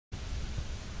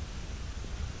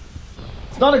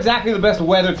not exactly the best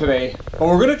weather today, but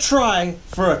we're gonna try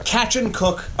for a catch and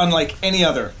cook unlike any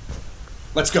other.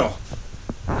 Let's go.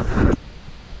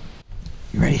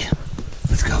 You ready?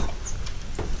 Let's go.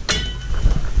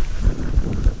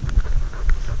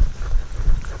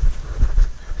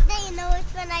 Do you know which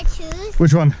one I choose?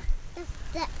 Which one?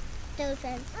 Those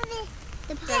ones.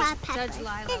 The hot peppers. Judge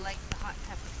Lila likes the hot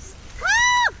peppers.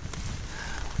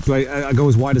 Do I go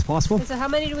as wide as possible? So how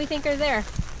many do we think are there?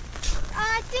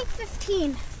 I think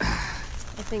 15.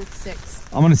 I think 6.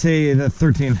 I'm gonna say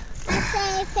 13. I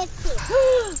say 15.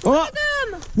 Oh,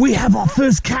 Them! we have our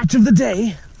first catch of the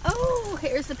day. Oh,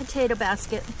 here's the potato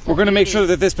basket. We're gonna make sure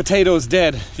that this potato is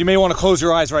dead. You may want to close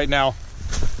your eyes right now.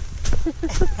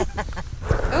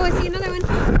 Oh, I see another one.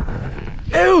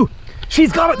 Ew!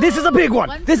 She's got it. This is a big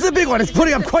one. This is a big one. It's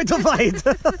putting up quite a fight.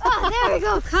 Oh, there we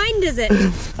go. What kind is it?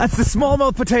 That's the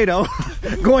smallmouth potato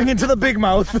going into the big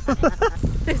mouth.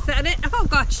 Is that it? Oh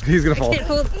gosh. He's gonna fall. I can't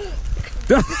hold.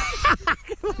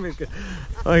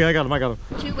 Okay, I got him.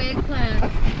 2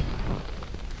 eggplants.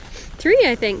 3,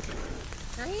 I think.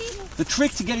 3? The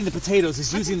trick to getting the potatoes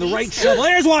is using the right shovel.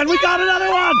 There's one. We got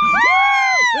another one.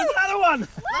 There's another one.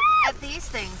 Look at these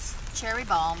things. Cherry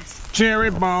bombs. Cherry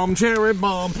bomb, cherry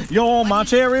bomb. You're my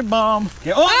cherry bomb.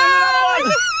 Yeah.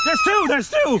 Oh, there's another one. There's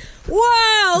two.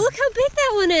 Wow, look how big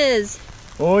that one is.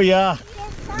 Oh yeah.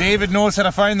 David knows how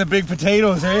to find the big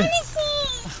potatoes, eh?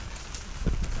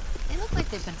 They look like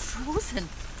they've been frozen.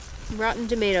 Rotten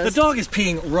tomatoes. The dog is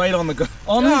peeing right on the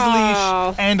on his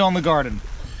leash and on the garden.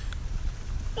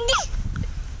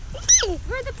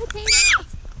 Where are the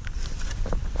potatoes?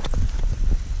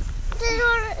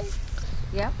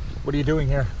 Yep. What are you doing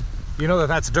here? You know that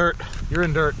that's dirt. You're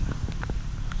in dirt.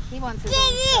 He wants his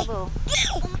own shovel.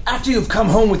 After you've come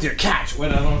home with your catch,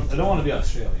 wait, I don't want to be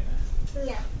Australian.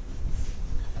 Yeah.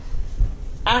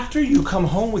 After you come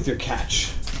home with your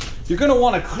catch, you're going to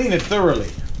want to clean it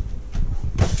thoroughly.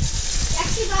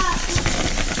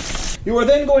 You are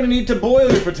then going to need to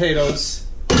boil your potatoes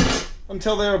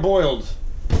until they are boiled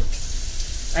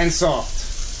and soft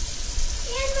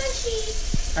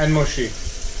and mushy.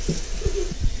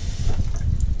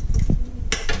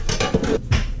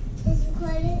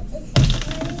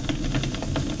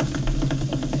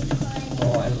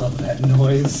 Oh, I love that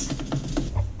noise.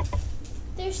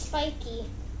 They're spiky.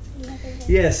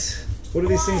 Yes. What are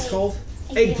these things called?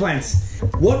 Eggplants.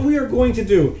 What we are going to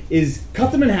do is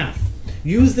cut them in half.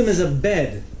 Use them as a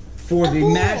bed for the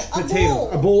mashed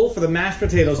potatoes. A bowl for the mashed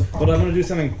potatoes. But I'm going to do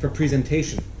something for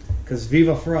presentation. Because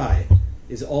Viva Frei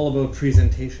is all about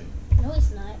presentation. No,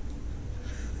 it's not.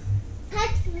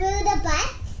 Touch through the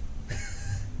butt?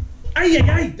 Ay, ay,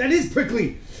 ay! That is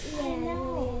prickly! Yeah, I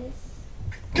know.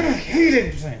 I hate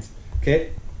eggplants.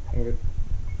 Okay.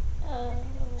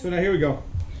 So now here we go.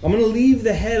 I'm going to leave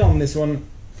the head on this one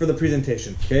for the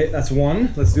presentation. Okay, that's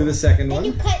one. Let's do the second one.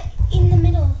 And you cut in the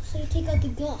middle, so you take out the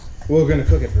gall. We're going to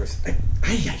cook it first. Ay,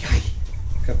 ay, ay.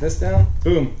 Cut this down.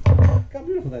 Boom. Look how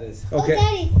beautiful that is. Okay. Oh,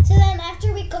 Daddy, so then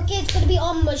after we cook it, it's going to be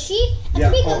all mushy.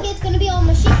 After we cook it, it's going to be all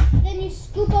mushy. Then you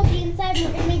scoop out the inside and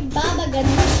we're going to make baba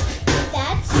ganoush with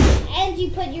that. And you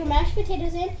put your mashed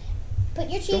potatoes in. Put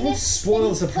your cheese in. Don't spoil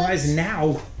the surprise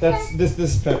now. That's this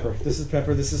is pepper. This is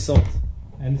pepper. This is salt.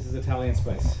 And this is Italian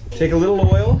spice. Take a little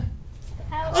oil.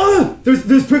 Ah!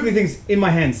 There's prickly things in my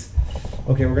hands.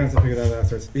 Okay, we're gonna have to figure that out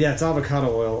afterwards. Yeah, it's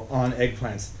avocado oil on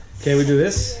eggplants. Okay, we do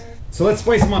this. So let's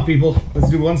spice them up, people. Let's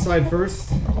do one side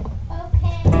first.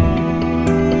 Okay.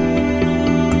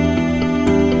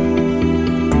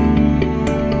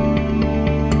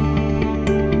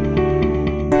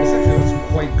 This actually looks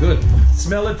quite good.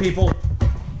 Smell it, people.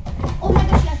 Oh my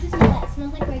gosh, you have to smell that. It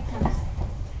smells like breadcrumbs.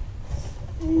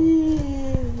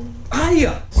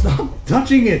 Aya! Stop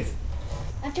touching it!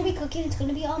 After we cook it, it's going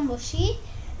to be all mushy.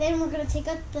 Then we're going to take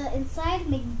out the inside,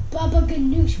 make baba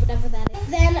ganoush, whatever that is.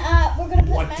 Then we're going to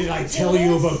put What did I tell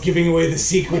you about giving away the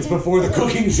secrets before the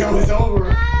cooking show is over?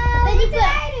 Then you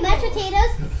put mashed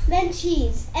potatoes, then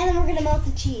cheese. And then we're going to melt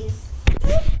the cheese.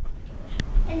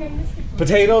 And then this.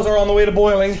 Potatoes are on the way to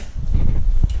boiling.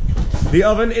 The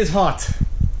oven is hot.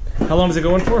 How long is it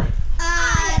going for?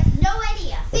 No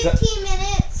idea. 15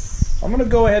 minutes. I'm gonna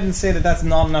go ahead and say that that's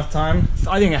not enough time.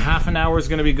 I think a half an hour is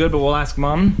gonna be good, but we'll ask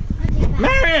Mom.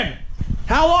 Marion!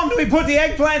 How long do we put the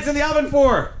eggplants in the oven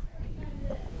for?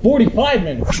 45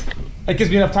 minutes. That gives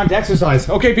me enough time to exercise.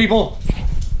 Okay, people.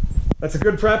 That's a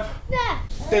good prep. Yeah.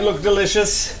 They look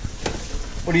delicious.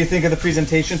 What do you think of the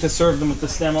presentation to serve them with the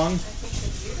stem on?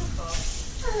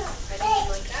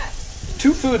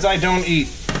 Two foods I don't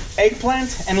eat.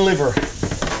 Eggplant and liver.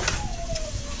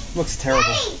 Looks terrible.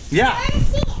 Hey, yeah.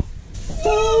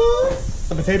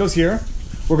 The potatoes here.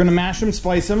 We're gonna mash them,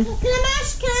 spice them. Can I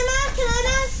mash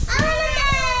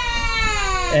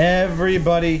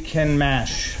Everybody can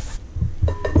mash.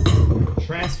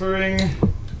 Transferring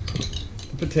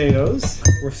the potatoes.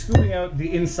 We're scooping out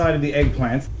the inside of the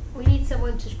eggplant. We need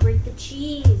someone to grate the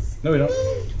cheese. No, we don't.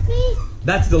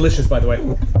 That's delicious, by the way.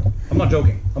 I'm not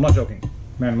joking. I'm not joking.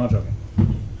 Man, I'm not joking.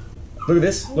 Look at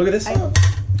this. Look at this.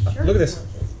 Look at this.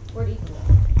 We're eating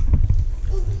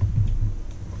it.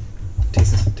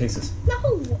 Taste this. Taste this. No.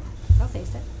 I'll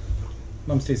taste it.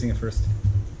 Mom's tasting it first.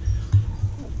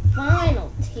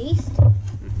 Final taste.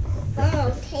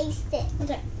 Final taste it.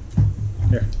 Okay.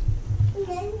 Here.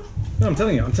 No, I'm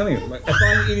telling you. I'm telling you. Like, if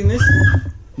I'm eating this,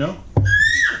 no.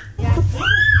 Yeah.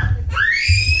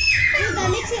 That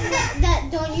makes it that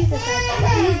don't use the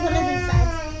sides. Use one of these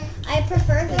sides. I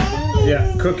prefer this one.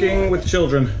 Yeah, cooking with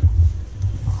children.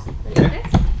 Mommy,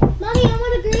 I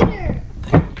want a grater.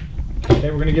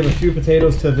 Okay, we're gonna give a few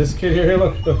potatoes to this kid here. Here,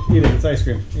 look, look, eat it. It's ice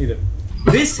cream. Eat it.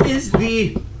 This is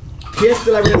the pièce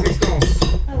de la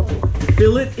résistance.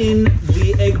 Fill it in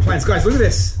the eggplants, guys. Look at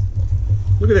this.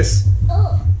 Look at this.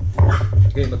 Oh.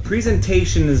 Okay, the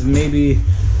presentation is maybe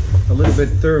a little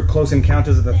bit close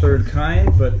encounters of the third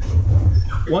kind, but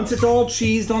once it's all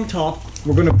cheesed on top,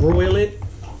 we're gonna broil it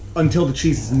until the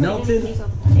cheese is melted.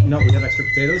 No, we have extra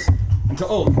potatoes.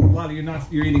 Until wow,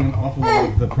 you're eating an awful lot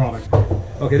of the product.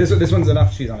 Okay, this one's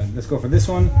enough cheese on it. Let's go for this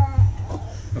one.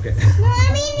 Okay. No,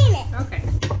 I'm eating it. Okay.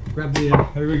 Grab the.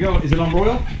 There we go. Is it on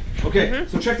broil? Okay.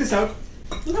 So check this out.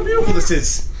 Look how beautiful this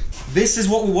is. This is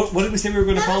what did we say we were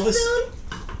going to call this?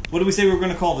 What did we say we were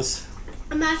going to call this?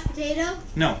 A mashed potato?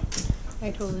 No.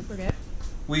 I totally forget.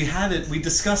 We had it. We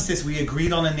discussed this. We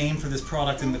agreed on a name for this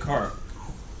product in the car.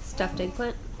 Stuffed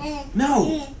eggplant?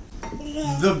 No.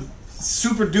 The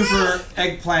super duper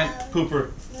eggplant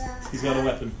pooper. He's got a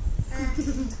weapon.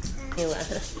 Give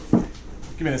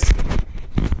me this.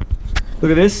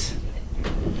 Look at this.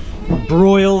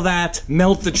 Broil that.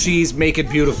 Melt the cheese. Make it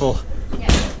beautiful.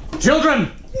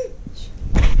 Children!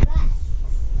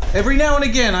 Every now and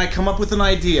again I come up with an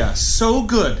idea so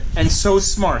good and so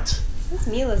smart. That's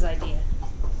Mila's idea.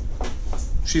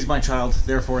 She's my child,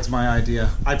 therefore it's my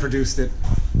idea. I produced it.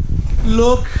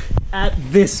 Look at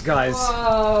this, guys.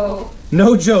 Whoa.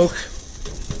 No joke.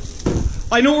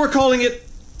 I know we're calling it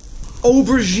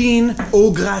Aubergine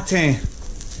au gratin.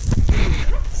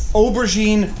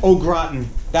 Aubergine au gratin.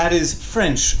 That is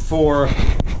French for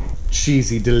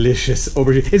cheesy, delicious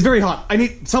aubergine. It's very hot.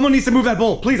 Someone needs to move that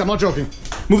bowl. Please, I'm not joking.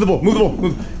 Move the bowl, move the bowl,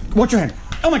 move. Watch your hand.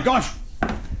 Oh my gosh.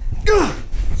 Ugh.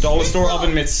 Dollar store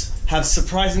oven mitts have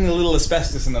surprisingly little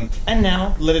asbestos in them. And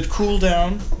now, let it cool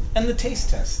down and the taste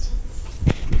test.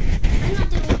 I'm not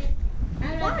doing it.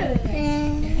 I'm not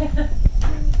doing it.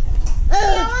 I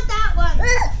want that one.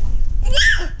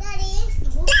 Daddy.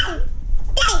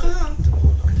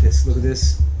 Look at this, look at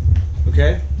this.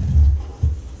 Okay?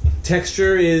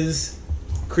 Texture is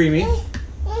creamy.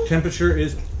 Temperature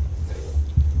is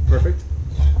perfect.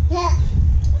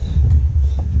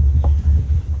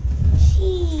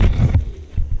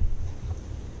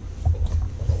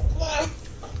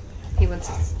 He wants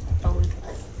his phone.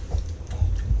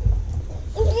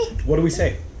 What do we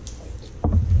say? I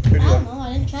don't know,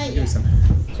 I didn't try it Give me yet. some.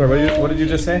 Sorry, what did you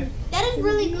just say? That is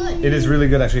really good. It is really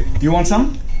good, actually. Do you want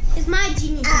some? It's my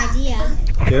genius idea.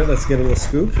 Here, let's get a little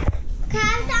scoop. Can I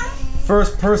have some?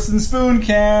 First person spoon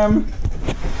cam.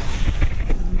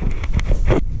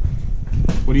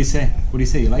 What do you say? What do you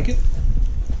say? You like it?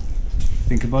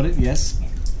 Think about it. Yes.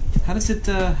 How does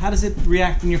it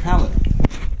react in your palate? I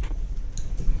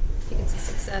think it's a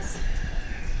success.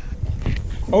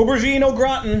 Aubergine au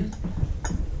gratin.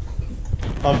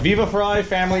 A Viva Frei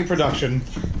family production.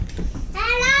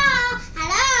 Hello.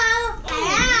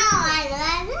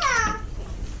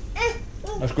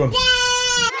 That's good.